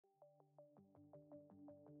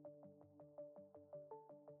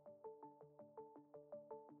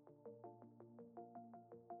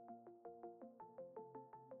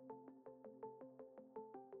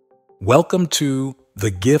Welcome to the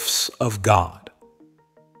Gifts of God.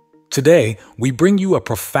 Today, we bring you a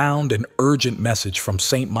profound and urgent message from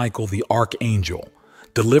Saint Michael the Archangel,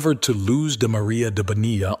 delivered to Luz de Maria de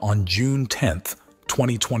Bonilla on June 10th,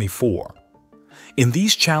 2024. In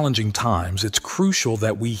these challenging times, it's crucial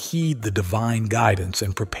that we heed the divine guidance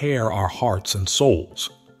and prepare our hearts and souls.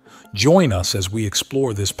 Join us as we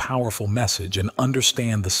explore this powerful message and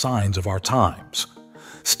understand the signs of our times.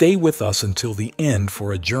 Stay with us until the end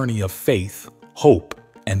for a journey of faith, hope,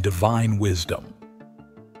 and divine wisdom.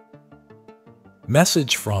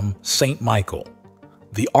 Message from Saint Michael,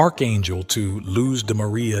 the Archangel, to Luz de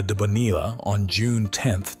Maria de Bonilla on June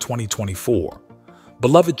 10th, 2024.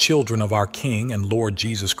 Beloved children of our King and Lord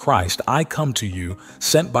Jesus Christ, I come to you,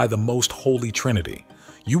 sent by the Most Holy Trinity.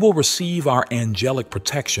 You will receive our angelic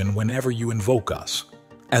protection whenever you invoke us.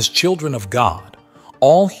 As children of God,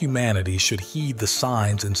 all humanity should heed the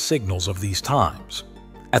signs and signals of these times.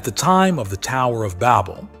 At the time of the Tower of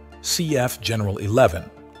Babel, cf. General 11,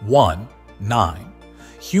 1:9,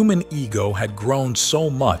 human ego had grown so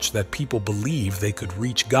much that people believed they could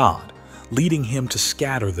reach God, leading him to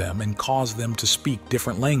scatter them and cause them to speak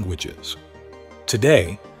different languages.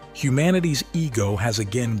 Today, humanity's ego has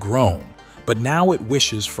again grown, but now it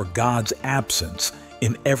wishes for God's absence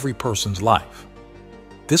in every person's life.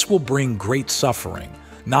 This will bring great suffering,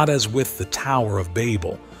 not as with the Tower of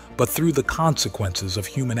Babel, but through the consequences of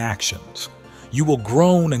human actions. You will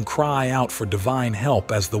groan and cry out for divine help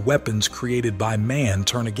as the weapons created by man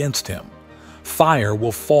turn against him. Fire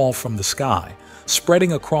will fall from the sky,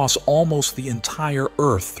 spreading across almost the entire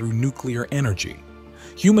earth through nuclear energy.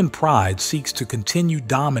 Human pride seeks to continue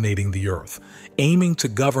dominating the earth, aiming to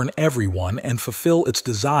govern everyone and fulfill its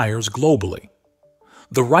desires globally.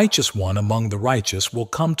 The righteous one among the righteous will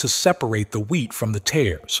come to separate the wheat from the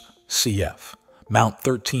tares, cf. Mount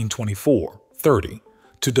 13:24-30,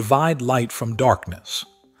 to divide light from darkness.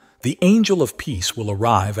 The angel of peace will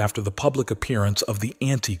arrive after the public appearance of the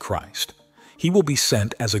Antichrist. He will be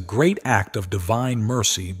sent as a great act of divine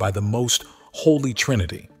mercy by the Most Holy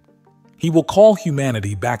Trinity. He will call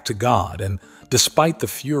humanity back to God, and despite the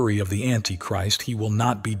fury of the Antichrist, he will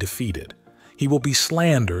not be defeated. He will be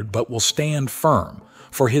slandered but will stand firm,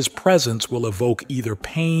 for his presence will evoke either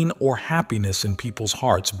pain or happiness in people's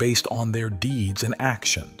hearts based on their deeds and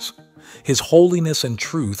actions. His holiness and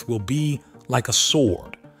truth will be like a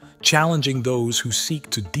sword, challenging those who seek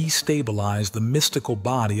to destabilize the mystical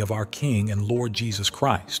body of our King and Lord Jesus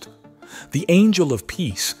Christ. The angel of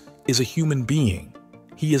peace is a human being.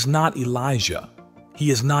 He is not Elijah.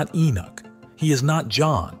 He is not Enoch. He is not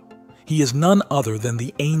John. He is none other than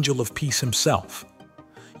the angel of peace himself.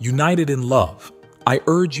 United in love, I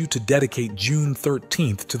urge you to dedicate June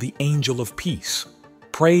 13th to the angel of peace.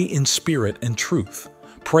 Pray in spirit and truth.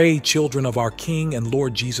 Pray, children of our King and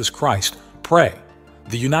Lord Jesus Christ. Pray.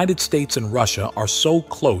 The United States and Russia are so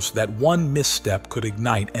close that one misstep could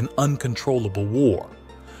ignite an uncontrollable war.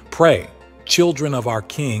 Pray, children of our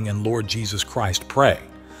King and Lord Jesus Christ. Pray.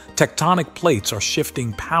 Tectonic plates are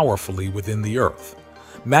shifting powerfully within the earth.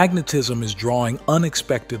 Magnetism is drawing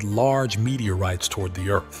unexpected large meteorites toward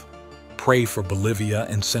the earth. Pray for Bolivia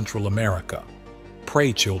and Central America.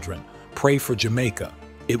 Pray, children. Pray for Jamaica.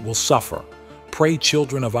 It will suffer. Pray,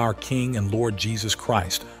 children of our King and Lord Jesus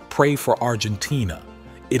Christ. Pray for Argentina.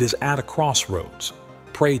 It is at a crossroads.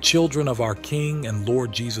 Pray, children of our King and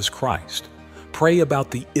Lord Jesus Christ. Pray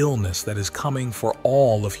about the illness that is coming for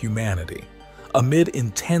all of humanity. Amid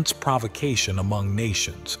intense provocation among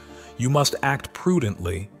nations, you must act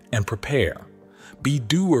prudently and prepare. Be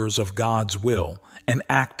doers of God's will and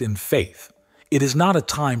act in faith. It is not a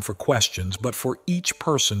time for questions, but for each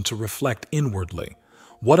person to reflect inwardly.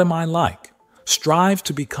 What am I like? Strive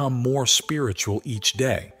to become more spiritual each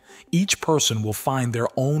day. Each person will find their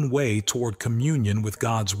own way toward communion with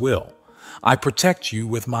God's will. I protect you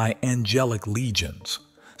with my angelic legions.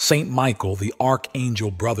 Saint Michael, the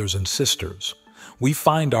Archangel, brothers and sisters, we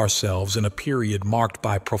find ourselves in a period marked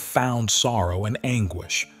by profound sorrow and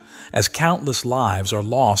anguish, as countless lives are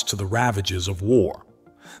lost to the ravages of war.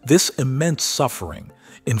 This immense suffering,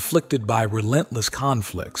 inflicted by relentless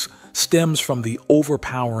conflicts, stems from the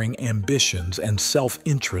overpowering ambitions and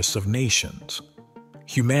self-interests of nations.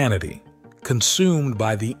 Humanity, consumed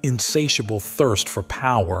by the insatiable thirst for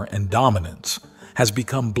power and dominance, has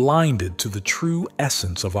become blinded to the true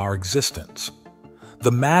essence of our existence.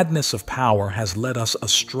 The madness of power has led us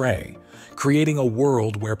astray, creating a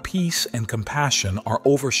world where peace and compassion are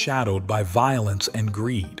overshadowed by violence and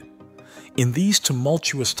greed. In these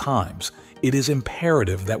tumultuous times, it is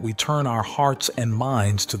imperative that we turn our hearts and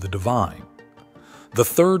minds to the divine. The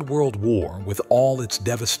Third World War, with all its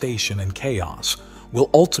devastation and chaos, will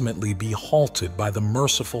ultimately be halted by the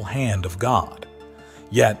merciful hand of God.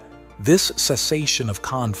 Yet, this cessation of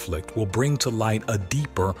conflict will bring to light a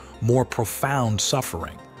deeper, more profound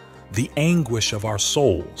suffering, the anguish of our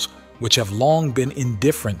souls, which have long been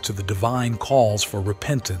indifferent to the divine calls for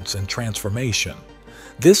repentance and transformation.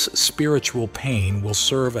 This spiritual pain will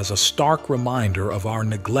serve as a stark reminder of our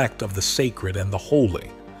neglect of the sacred and the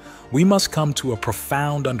holy. We must come to a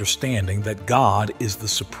profound understanding that God is the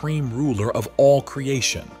supreme ruler of all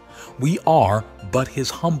creation. We are but His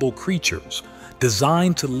humble creatures,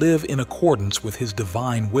 designed to live in accordance with His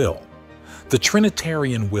divine will. The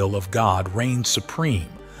Trinitarian will of God reigns supreme,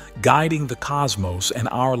 guiding the cosmos and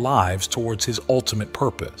our lives towards His ultimate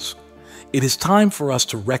purpose. It is time for us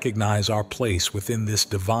to recognize our place within this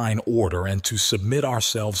divine order and to submit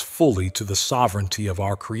ourselves fully to the sovereignty of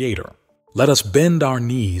our Creator. Let us bend our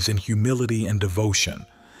knees in humility and devotion,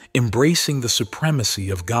 embracing the supremacy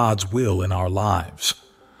of God's will in our lives.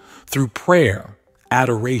 Through prayer,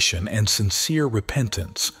 adoration, and sincere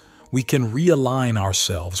repentance, we can realign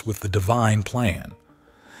ourselves with the divine plan.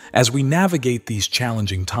 As we navigate these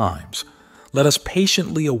challenging times, let us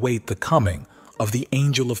patiently await the coming of the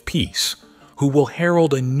Angel of Peace, who will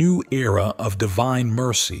herald a new era of divine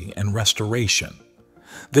mercy and restoration.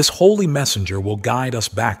 This holy messenger will guide us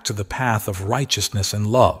back to the path of righteousness and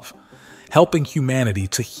love, helping humanity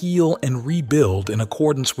to heal and rebuild in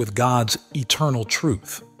accordance with God's eternal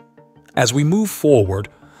truth. As we move forward,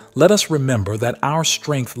 let us remember that our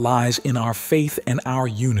strength lies in our faith and our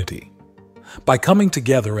unity. By coming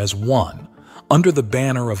together as one, under the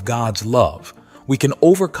banner of God's love, we can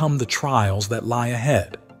overcome the trials that lie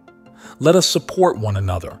ahead. Let us support one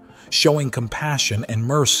another, showing compassion and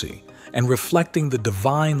mercy, and reflecting the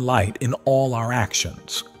divine light in all our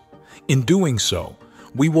actions. In doing so,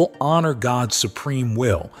 we will honor God's supreme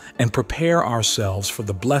will and prepare ourselves for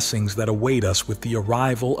the blessings that await us with the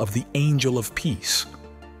arrival of the Angel of Peace.